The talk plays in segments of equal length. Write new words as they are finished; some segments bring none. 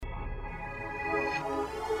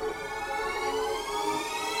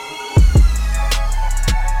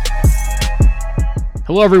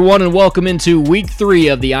Hello, everyone, and welcome into Week 3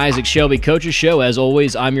 of the Isaac Shelby Coaches Show. As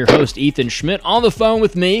always, I'm your host, Ethan Schmidt. On the phone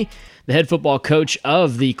with me, the head football coach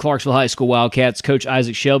of the Clarksville High School Wildcats, Coach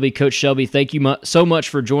Isaac Shelby. Coach Shelby, thank you so much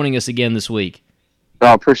for joining us again this week.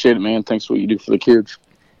 I appreciate it, man. Thanks for what you do for the kids.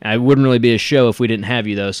 I wouldn't really be a show if we didn't have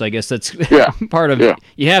you, though, so I guess that's part of it.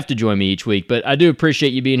 You have to join me each week, but I do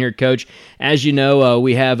appreciate you being here, Coach. As you know,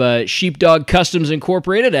 we have Sheepdog Customs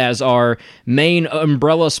Incorporated as our main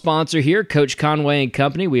umbrella sponsor here, Coach Conway and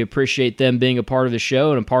Company. We appreciate them being a part of the show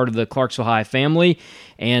and a part of the Clarksville High family.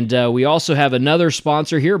 And we also have another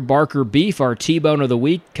sponsor here, Barker Beef, our T-Bone of the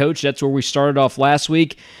Week. Coach, that's where we started off last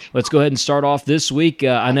week. Let's go ahead and start off this week.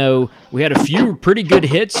 I know we had a few pretty good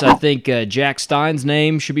hits. I think Jack Stein's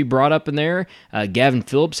name should be brought up in there. Gavin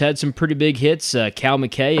Phillips had some pretty big hits. Cal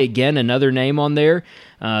McKay, again, another name on there.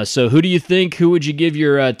 So who would you give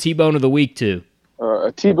your T-Bone of the Week to?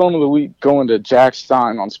 A T-Bone of the Week going to Jack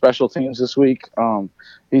Stein on special teams this week.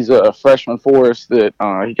 He's a freshman for us that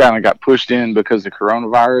he kind of got pushed in because of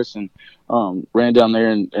coronavirus and ran down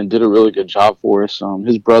there and did a really good job for us.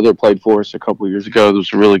 His brother played for us a couple of years ago. He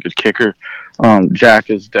was a really good kicker. Jack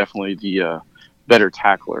is definitely the better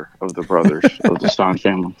tackler of the brothers of the Stein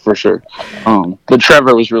family, for sure. But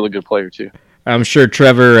Trevor was a really good player, too. I'm sure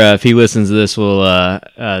Trevor, if he listens to this, will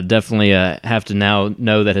definitely have to now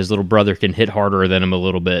know that his little brother can hit harder than him a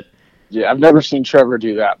little bit. Yeah, I've never seen Trevor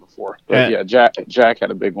do that before. But Jack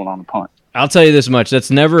had a big one on the punt. I'll tell you this much.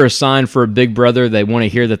 That's never a sign for a big brother. They want to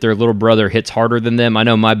hear that their little brother hits harder than them. I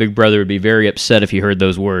know my big brother would be very upset if he heard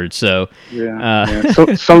those words. So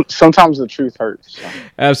sometimes the truth hurts. So.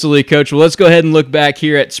 Absolutely, Coach. Well, let's go ahead and look back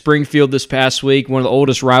here at Springfield this past week, one of the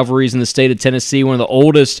oldest rivalries in the state of Tennessee, one of the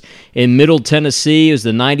oldest in Middle Tennessee. It was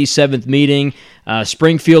the 97th meeting.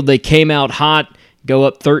 Springfield, they came out hot. Go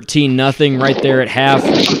up 13-0 right there at half.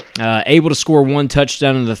 Able to score one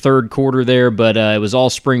touchdown in the third quarter there, but it was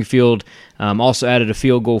all Springfield. Also added a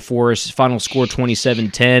field goal for us. Final score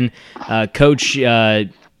 27-10. Coach, a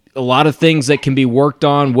lot of things that can be worked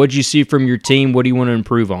on. What did you see from your team? What do you want to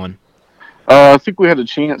improve on? I think we had a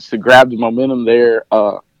chance to grab the momentum there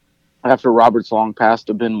after Robert's long pass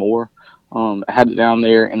to Ben Moore. Had it down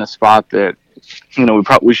there in a spot that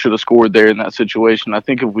we should have scored there in that situation. I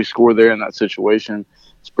think if we score there in that situation,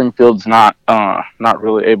 Springfield's not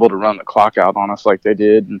really able to run the clock out on us like they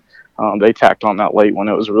did, and they tacked on that late when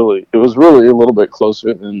it was really a little bit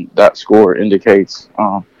closer than that score indicates.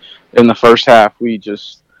 In the first half, we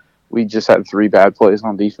just had 3 bad plays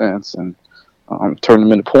on defense and turned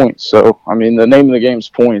them into points. So I mean, the name of the game is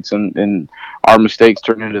points, and our mistakes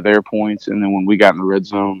turned into their points, and then when we got in the red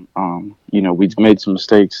zone, we made some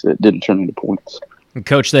mistakes that didn't turn into points.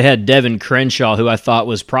 Coach, they had Devin Crenshaw, who I thought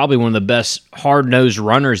was probably one of the best hard-nosed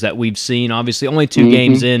runners that we've seen. Obviously, only 2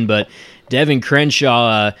 games in, but Devin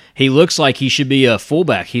Crenshaw, he looks like he should be a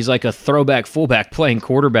fullback. He's like a throwback fullback playing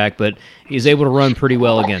quarterback, but he's able to run pretty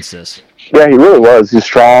well against us. Yeah, he really was. He's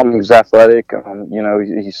strong. He's athletic.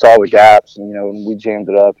 He saw the gaps, and when we jammed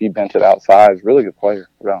it up, he bent it outside. He's a really good player.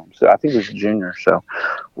 So I think he's a junior, so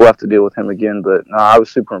we'll have to deal with him again. But no, I was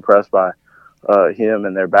super impressed by him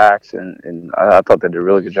and their backs, and I thought they did a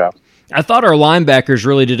really good job. I thought our linebackers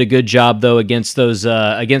really did a good job, though, against those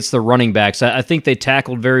against the running backs. I think they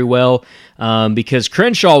tackled very well because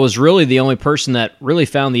Crenshaw was really the only person that really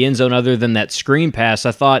found the end zone other than that screen pass.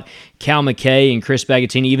 I thought Cal McKay and Chris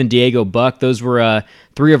Bagatini, even Diego Buck, those were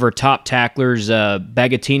 3 of our top tacklers.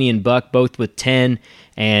 Bagatini and Buck both with 10,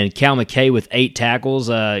 and Cal McKay with 8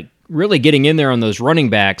 tackles. Really getting in there on those running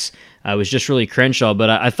backs was just really Crenshaw, but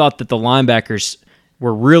I thought that the linebackers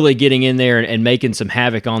were really getting in there and making some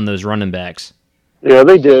havoc on those running backs. Yeah,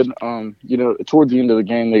 they did. Toward the end of the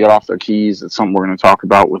game, they got off their keys. That's something we're going to talk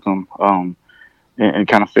about with them and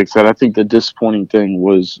kind of fix that. I think the disappointing thing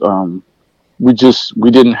was we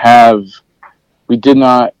did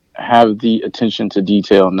not have the attention to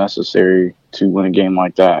detail necessary to win a game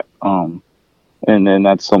like that. And then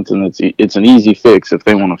that's something it's an easy fix if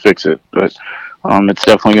they want to fix it. But it's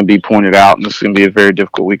definitely going to be pointed out, and this is going to be a very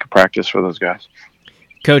difficult week of practice for those guys.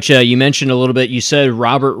 Coach, you mentioned a little bit, you said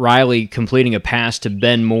Robert Riley completing a pass to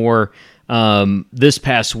Ben Moore this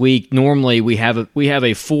past week. Normally we have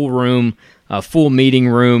a full room, a full meeting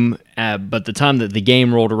room, but the time that the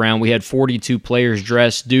game rolled around, we had 42 players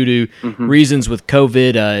dressed due to reasons with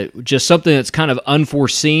COVID. Just something that's kind of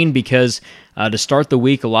unforeseen because to start the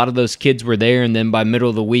week, a lot of those kids were there, and then by middle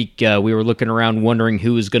of the week, we were looking around wondering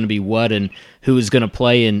who was going to be what and who was going to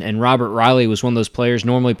play, and Robert Riley was one of those players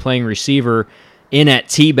normally playing receiver in at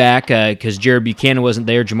T-back because Jared Buchanan wasn't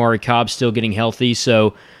there. Jamari Cobb's still getting healthy.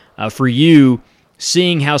 So for you,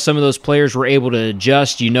 seeing how some of those players were able to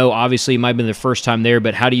adjust? Obviously it might have been their first time there,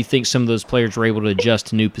 but how do you think some of those players were able to adjust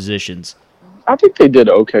to new positions? I think they did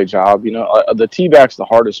an okay job. The T-back's the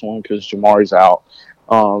hardest one because Jamari's out.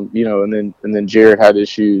 And then Jared had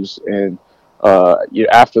issues, and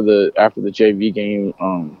after the JV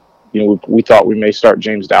game, we thought we may start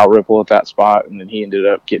James Dalrymple at that spot, and then he ended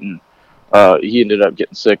up getting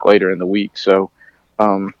sick later in the week. So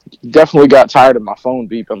definitely got tired of my phone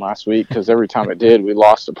beeping last week because every time it did, we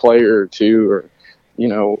lost a player or two, or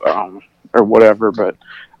whatever. But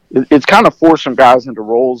it's kind of forced some guys into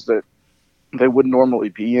roles that they wouldn't normally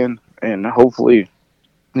be in, and hopefully,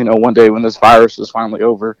 one day when this virus is finally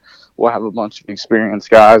over, we'll have a bunch of experienced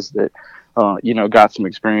guys that, got some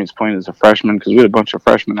experience playing as a freshman, because we had a bunch of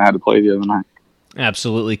freshmen that had to play the other night.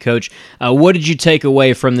 Absolutely, Coach. What did you take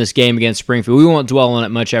away from this game against Springfield? We won't dwell on it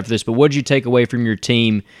much after this, but what did you take away from your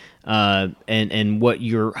team and what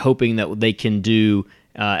you're hoping that they can do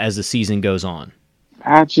as the season goes on?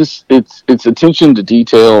 It's attention to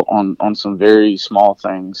detail on some very small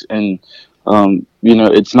things, and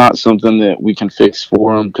it's not something that we can fix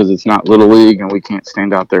for them because it's not Little League and we can't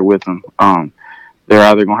stand out there with them. They're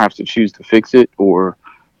either going to have to choose to fix it or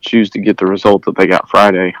choose to get the result that they got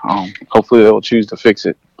Friday. Hopefully they'll choose to fix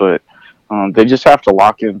it, but they just have to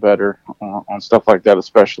lock in better on stuff like that,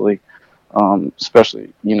 especially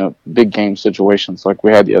big game situations like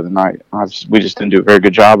we had the other night. We just didn't do a very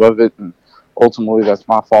good job of it, and ultimately that's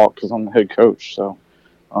my fault because I'm the head coach. So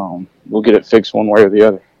we'll get it fixed one way or the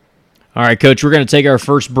other. All right, Coach, we're going to take our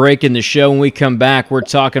first break in the show. When we come back, we're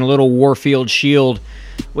talking a little Warfield Shield.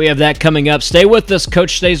 We have that coming up. Stay with us.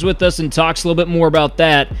 Coach stays with us and talks a little bit more about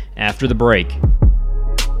that after the break.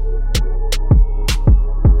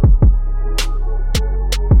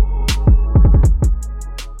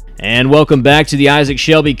 And welcome back to the Isaac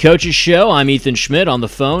Shelby Coaches Show. I'm Ethan Schmidt on the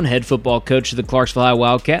phone, head football coach of the Clarksville High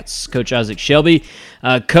Wildcats, Coach Isaac Shelby.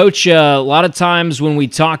 Coach, a lot of times when we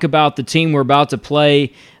talk about the team we're about to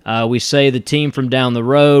play, we say the team from down the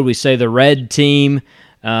road, we say the red team.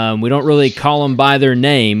 We don't really call them by their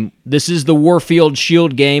name. This is the Warfield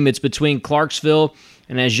Shield game. It's between Clarksville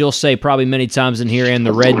and, as you'll say probably many times in here, and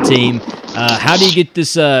the red team. How do you get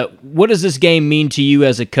this? What does this game mean to you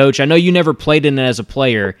as a coach? I know you never played in it as a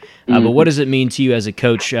player, but what does it mean to you as a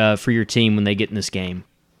coach for your team when they get in this game?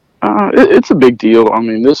 It's a big deal. I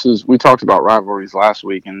mean, we talked about rivalries last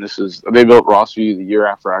week, and they built Rossview the year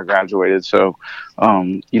after I graduated. So,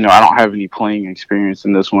 I don't have any playing experience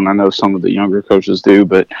in this one. I know some of the younger coaches do,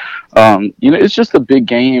 but, it's just a big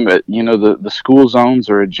game. The school zones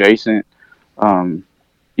are adjacent.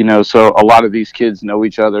 So a lot of these kids know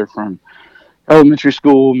each other from elementary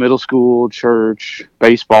school, middle school, church,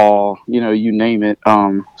 baseball, you name it.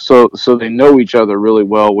 So they know each other really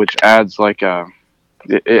well, which adds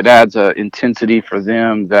it adds a intensity for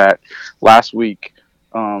them that last week,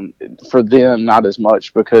 for them, not as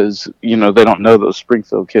much because, they don't know those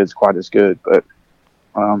Springfield kids quite as good, but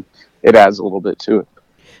it adds a little bit to it.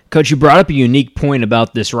 Coach, you brought up a unique point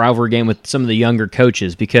about this rivalry game with some of the younger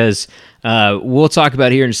coaches because we'll talk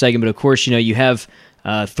about it here in a second, but of course, you have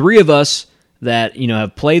three of us that,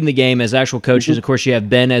 have played in the game as actual coaches. Of course, you have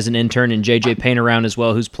Ben as an intern and J.J. Payne around as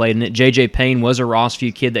well, who's played in it. J.J. Payne was a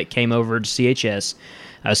Rossview kid that came over to CHS.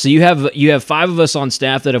 So you have five of us on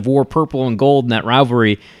staff that have wore purple and gold in that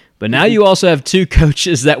rivalry, but now you also have two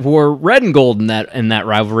coaches that wore red and gold in that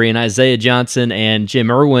rivalry, and Isaiah Johnson and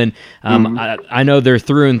Jim Irwin. I know they're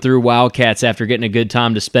through and through Wildcats after getting a good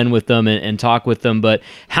time to spend with them and talk with them, but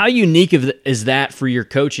how unique is that for your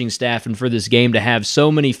coaching staff and for this game to have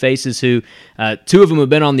so many faces who, two of them have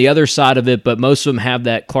been on the other side of it, but most of them have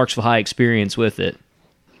that Clarksville High experience with it?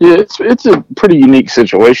 Yeah, it's a pretty unique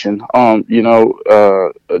situation.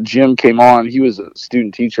 Jim came on. He was a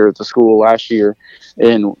student teacher at the school last year,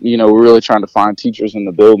 and we're really trying to find teachers in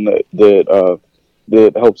the building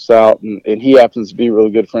that helps out. And he happens to be really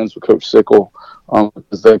good friends with Coach Sickle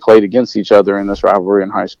because they played against each other in this rivalry in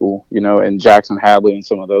high school. And Jackson Hadley and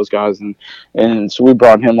some of those guys, and so we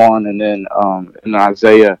brought him on, and then and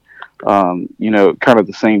Isaiah. Kind of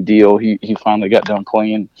the same deal. He finally got done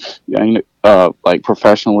playing,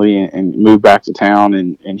 professionally and moved back to town.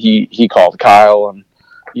 And he called Kyle, and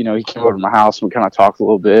he came over to my house and we kind of talked a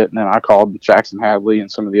little bit. And then I called Jackson Hadley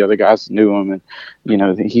and some of the other guys that knew him, and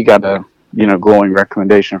he got a glowing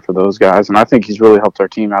recommendation for those guys. And I think he's really helped our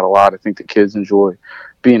team out a lot. I think the kids enjoy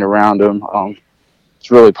being around him.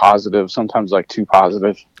 really positive, sometimes like too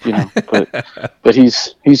positive, you know, but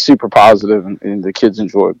he's super positive, and the kids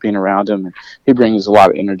enjoy being around him, and he brings a lot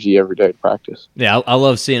of energy every day to practice. Yeah, I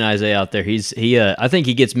love seeing Isaiah out there. I think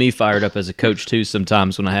he gets me fired up as a coach too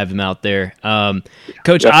sometimes when I have him out there.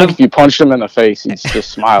 Coach, I think if you punched him in the face, he'd just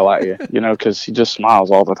smile at you, you know, because he just smiles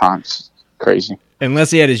all the time. It's crazy.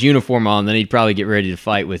 Unless he had his uniform on, then he'd probably get ready to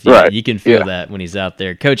fight with you. Right. You can feel that when he's out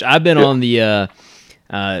there. Coach, I've been on the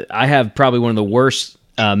I have probably one of the worst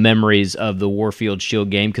memories of the Warfield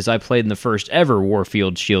Shield game because I played in the first ever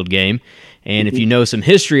Warfield Shield game. And if you know some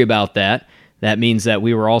history about that, that means that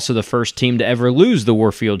we were also the first team to ever lose the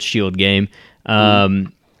Warfield Shield game.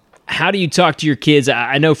 How do you talk to your kids?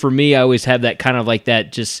 I know for me, I always have that kind of like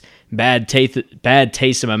that just bad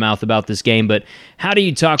taste in my mouth about this game, but how do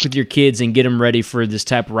you talk with your kids and get them ready for this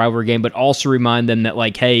type of rivalry game, but also remind them that,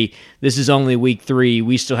 like, hey, this is only week 3.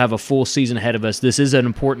 We still have a full season ahead of us. This is an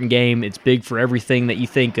important game. It's big for everything that you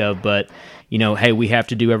think of, but, you know, hey, we have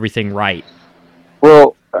to do everything right.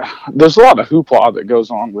 Well, there's a lot of hoopla that goes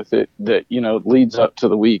on with it that, you know, leads up to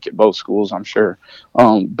the week at both schools, I'm sure.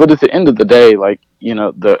 But at the end of the day, like, you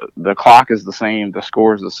know, the clock is the same, the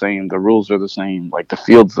score is the same, the rules are the same, like the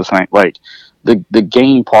field's the same, like the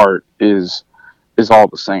game part is all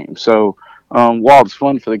the same. So while it's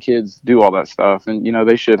fun for the kids to do all that stuff, and, you know,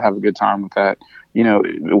 they should have a good time with that, you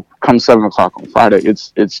know, come 7:00 on Friday,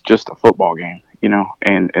 it's just a football game, you know,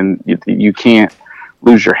 and you can't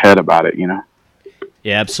lose your head about it, you know.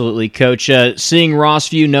 Yeah, absolutely, Coach. Seeing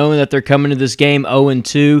Rossview, knowing that they're coming to this game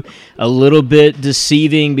 0-2, a little bit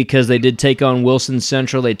deceiving because they did take on Wilson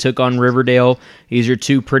Central. They took on Riverdale. These are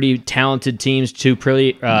two pretty talented teams, two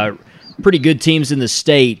pretty good teams in the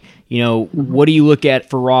state. You know, what do you look at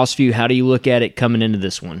for Rossview? How do you look at it coming into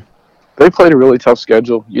this one? They played a really tough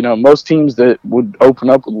schedule. You know, most teams that would open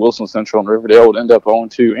up with Wilson Central and Riverdale would end up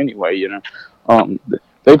 0-2 anyway, you know.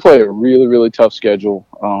 They play a really, really tough schedule.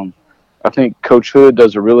 I think Coach Hood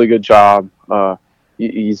does a really good job.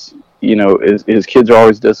 He's, you know, his kids are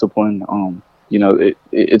always disciplined. You know,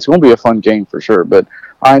 it's going to be a fun game for sure. But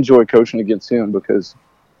I enjoy coaching against him because,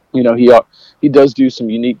 you know, he does do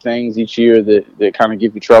some unique things each year that kind of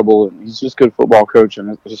give you trouble. And he's just a good football coach,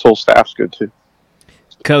 and his whole staff's good too.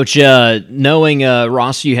 Coach, knowing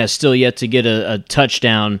Rossview has still yet to get a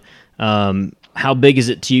touchdown, how big is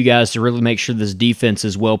it to you guys to really make sure this defense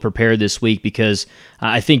is well prepared this week? Because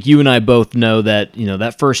I think you and I both know that, you know,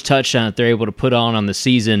 that first touchdown that they're able to put on the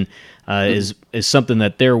season is something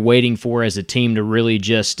that they're waiting for as a team to really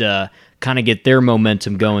just kind of get their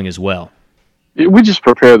momentum going as well. We just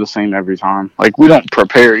prepare the same every time. Like, we don't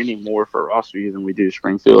prepare any more for Rossview than we do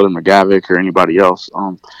Springfield and McGavick or anybody else.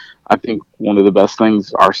 I think one of the best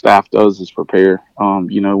things our staff does is prepare.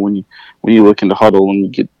 You know, when you look into huddle and you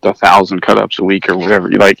get 1,000 cut-ups a week or whatever,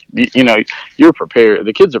 you know, you're prepared.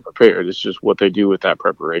 The kids are prepared. It's just what they do with that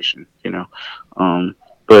preparation, you know.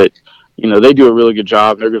 But, you know, they do a really good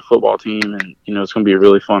job. They're a good football team, and, you know, it's going to be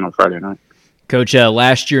really fun on Friday night. Coach,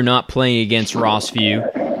 last year not playing against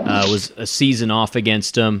Rossview was a season off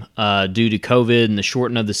against them due to COVID and the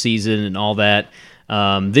shortening of the season and all that.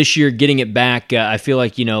 This year, getting it back, I feel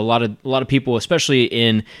like, you know, a lot of people, especially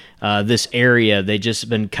in this area, they just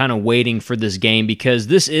been kind of waiting for this game because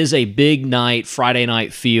this is a big night, Friday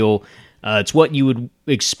night feel. It's what you would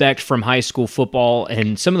expect from high school football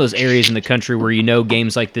and some of those areas in the country where, you know,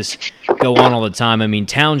 games like this go on all the time. I mean,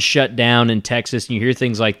 towns shut down in Texas, and you hear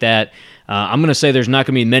things like that. I'm going to say there's not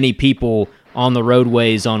going to be many people on the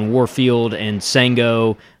roadways on Warfield and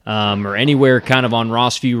Sango or anywhere kind of on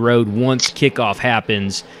Rossview Road once kickoff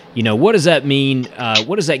happens. You know, what does that mean?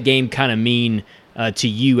 What does that game kind of mean to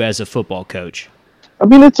you as a football coach? I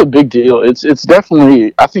mean, it's a big deal. It's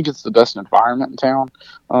definitely, I think it's the best environment in town.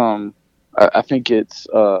 I think it's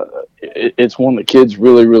one that kids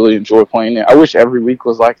really, really enjoy playing in. I wish every week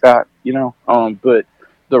was like that, you know. But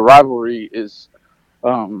the rivalry is,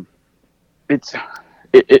 it's.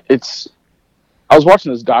 I was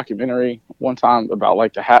watching this documentary one time about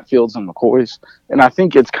like the Hatfields and McCoys, and I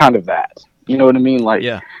think it's kind of that. You know what I mean? Like,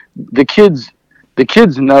 yeah. The kids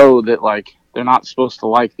know that, like, they're not supposed to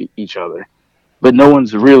like each other, but no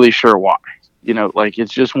one's really sure why. You know, like,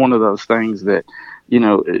 it's just one of those things that, you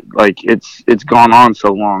know, it's gone on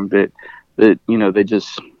so long that you know, they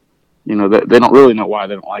just, you know, they don't really know why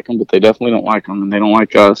they don't like them, but they definitely don't like them, and they don't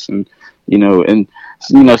like us, and you know,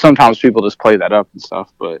 sometimes people just play that up and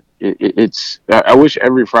stuff, but it's. I wish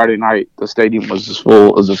every Friday night the stadium was as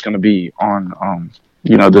full as it's going to be on,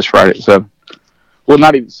 you know, this Friday at 7. Well,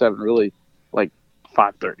 not even 7, really, like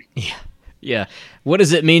 5:30. Yeah. What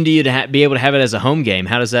does it mean to you to be able to have it as a home game?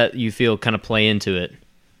 How does that you feel kind of play into it?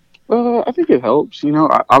 I think it helps.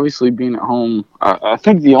 Obviously being at home. I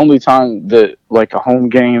think the only time that like a home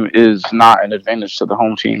game is not an advantage to the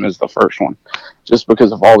home team is the first one, just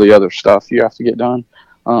because of all the other stuff you have to get done.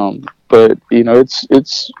 But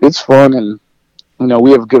it's fun, and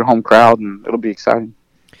we have a good home crowd, and it'll be exciting.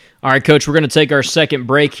 All right, Coach, we're going to take our second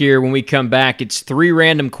break here. When we come back, it's 3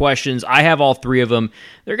 random questions. I have all 3 of them.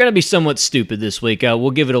 They're going to be somewhat stupid this week.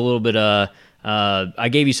 We'll give it a little bit. I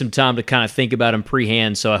gave you some time to kind of think about them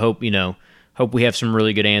pre-hand, so I hope we have some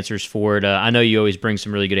really good answers for it. I know you always bring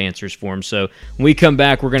some really good answers for them. So when we come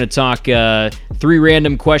back, we're going to talk 3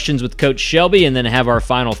 random questions with Coach Shelby, and then have our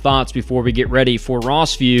final thoughts before we get ready for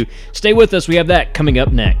Rossview. Stay with us. We have that coming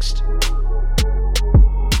up next.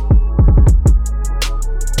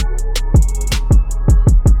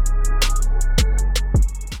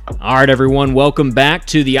 All right, everyone, welcome back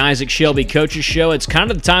to the Isaac Shelby Coaches Show. It's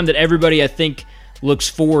kind of the time that everybody, I think, looks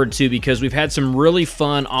forward to, because we've had some really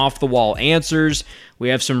fun off-the-wall answers. We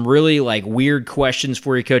have some really weird questions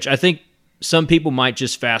for you, Coach. I think some people might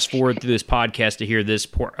just fast forward through this podcast to hear this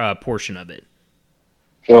portion of it.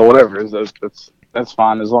 Well, whatever. That's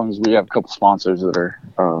fine, as long as we have a couple sponsors that are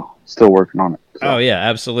still working on it. So. Oh, yeah,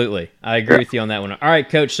 absolutely. I agree with you on that one. All right,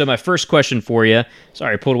 Coach, so my first question for you,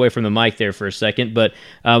 sorry, I pulled away from the mic there for a second, but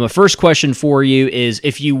my first question for you is,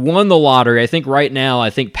 if you won the lottery, I think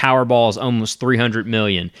Powerball is almost $300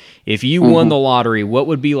 million. If you won the lottery, what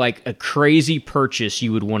would be a crazy purchase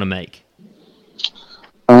you would want to make?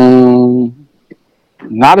 Not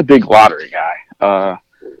a big lottery guy.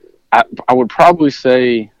 I would probably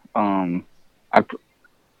say... I'd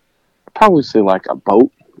probably say a boat.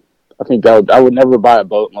 I think I would never buy a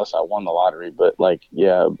boat unless I won the lottery. But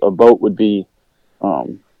a boat would be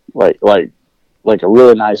like a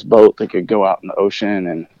really nice boat that could go out in the ocean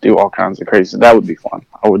and do all kinds of crazy. That would be fun.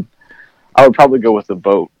 I would probably go with a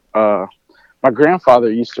boat. My grandfather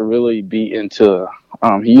used to really be into.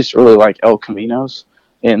 He used to really like El Caminos.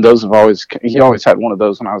 And he always had one of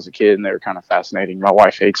those when I was a kid, and they were kind of fascinating. My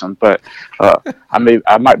wife hates them, but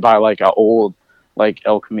I might buy an old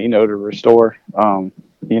El Camino to restore,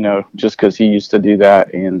 just because he used to do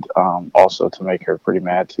that, and also to make her pretty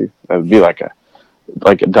mad too. That would be like a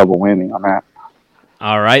double whammy on that.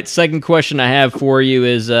 All right, second question I have for you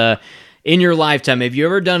is, in your lifetime, have you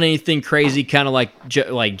ever done anything crazy, kind of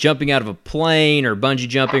like jumping out of a plane or bungee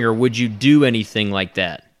jumping, or would you do anything like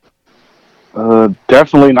that?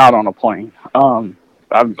 Definitely not on a plane. I'm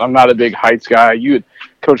not a big heights guy.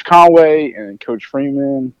 Coach Conway and Coach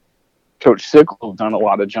Freeman, Coach Sickle have done a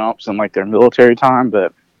lot of jumps in their military time,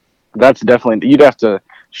 but that's definitely, you'd have to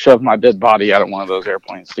shove my dead body out of one of those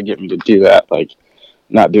airplanes to get me to do that.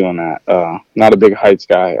 Not doing that. Not a big heights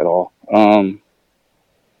guy at all. Went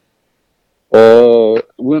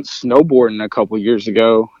snowboarding a couple years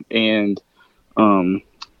ago and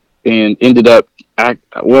ended up,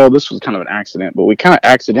 this was kind of an accident, but we kind of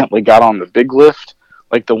accidentally got on the big lift,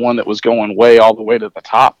 the one that was going all the way to the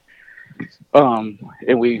top. And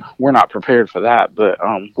we were not prepared for that, but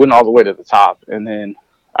went all the way to the top, and then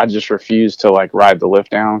I just refused to ride the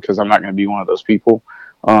lift down because I'm not going to be one of those people.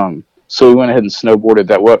 So we went ahead and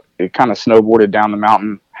snowboarded it kind of snowboarded down the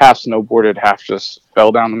mountain, half snowboarded, half just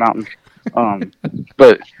fell down the mountain.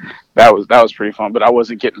 But that was pretty fun, but I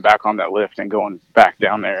wasn't getting back on that lift and going back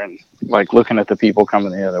down there and looking at the people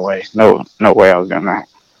coming the other way. No way I was doing that.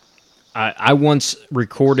 I once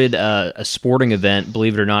recorded a sporting event,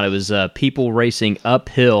 believe it or not. It was people racing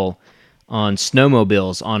uphill on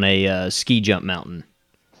snowmobiles on a ski jump mountain.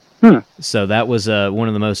 So that was one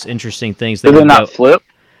of the most interesting things. Did they not flip?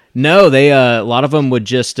 No, they a lot of them would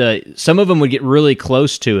just some of them would get really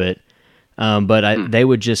close to it. But they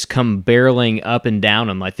would just come barreling up and down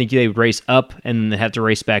them. I think they would race up and then they have to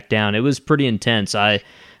race back down. It was pretty intense.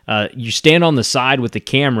 You stand on the side with the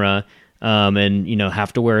camera, and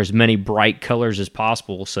have to wear as many bright colors as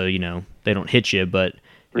possible so they don't hit you. But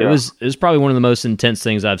it was probably one of the most intense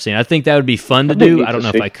things I've seen. I think that would be fun to do. I don't know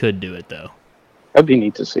if I could do it though. That'd be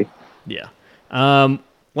neat to see. Yeah.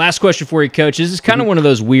 Last question for you, Coach. This is kind of one of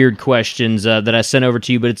those weird questions that I sent over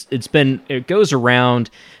to you, but it goes around.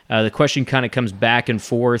 The question kind of comes back and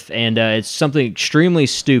forth, and it's something extremely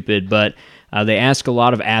stupid, but they ask a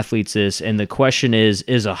lot of athletes this, and the question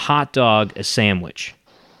is a hot dog a sandwich?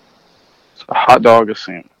 Is a hot dog a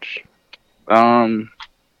sandwich? I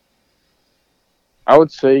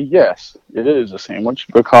would say yes, it is a sandwich,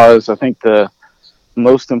 because I think the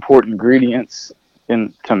most important ingredients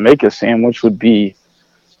to make a sandwich would be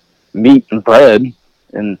meat and bread,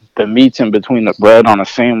 and the meat's in between the bread on a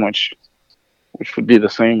sandwich, which would be the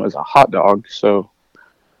same as a hot dog. So,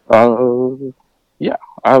 Yeah,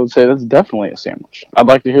 I would say that's definitely a sandwich. I'd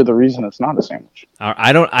like to hear the reason it's not a sandwich.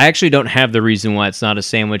 I actually don't have the reason why it's not a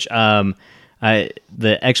sandwich.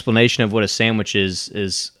 The explanation of what a sandwich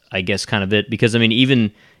is I guess kind of it, because I mean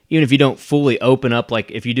even if you don't fully open up,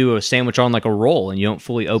 like if you do a sandwich on like a roll and you don't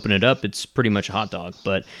fully open it up, it's pretty much a hot dog.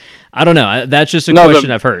 But I don't know. That's just a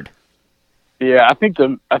question I've heard. Yeah, I think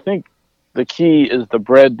the key is the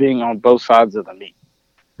bread being on both sides of the meat.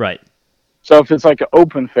 Right. So if it's like an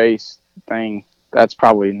open face thing, that's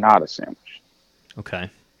probably not a sandwich. Okay.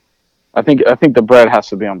 I think the bread has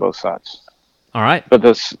to be on both sides. All right. But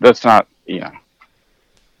that's not, I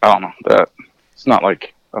don't know. It's not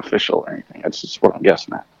like official or anything. That's just what I'm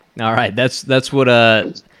guessing at. All right. That's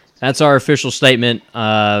our official statement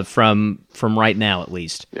from right now at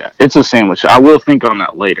least. Yeah, it's a sandwich. I will think on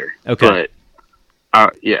that later. Okay.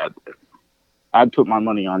 But yeah, I'd put my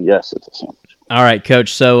money on yes, it's a sandwich. All right,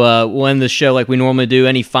 Coach. So we'll end the show like we normally do.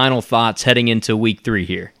 Any final thoughts heading into week 3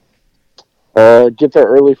 here? Get there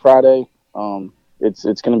early Friday.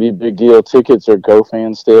 It's going to be a big deal. Tickets are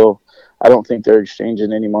GoFan still. I don't think they're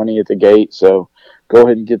exchanging any money at the gate, so go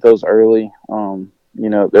ahead and get those early.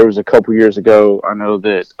 There was a couple years ago, I know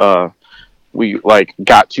that we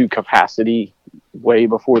got to capacity way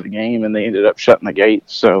before the game, and they ended up shutting the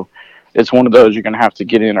gates. So it's one of those you're going to have to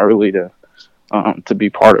get in early to be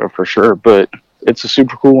part of for sure. But it's a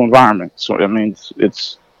super cool environment. So I mean,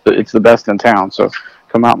 it's the best in town. So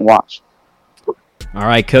come out and watch. All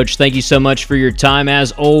right, Coach, thank you so much for your time.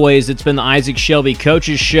 As always, it's been the Isaac Shelby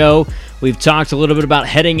Coaches Show. We've talked a little bit about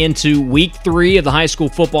heading into week 3 of the high school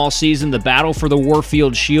football season, the battle for the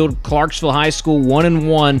Warfield Shield. Clarksville High School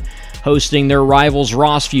 1-1, hosting their rivals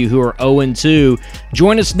Rossview, who are 0-2.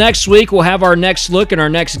 Join us next week. We'll have our next look and our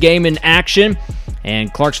next game in action.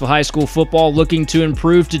 And Clarksville High School football looking to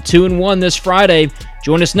improve to 2-1 this Friday.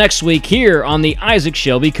 Join us next week here on the Isaac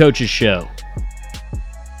Shelby Coaches Show.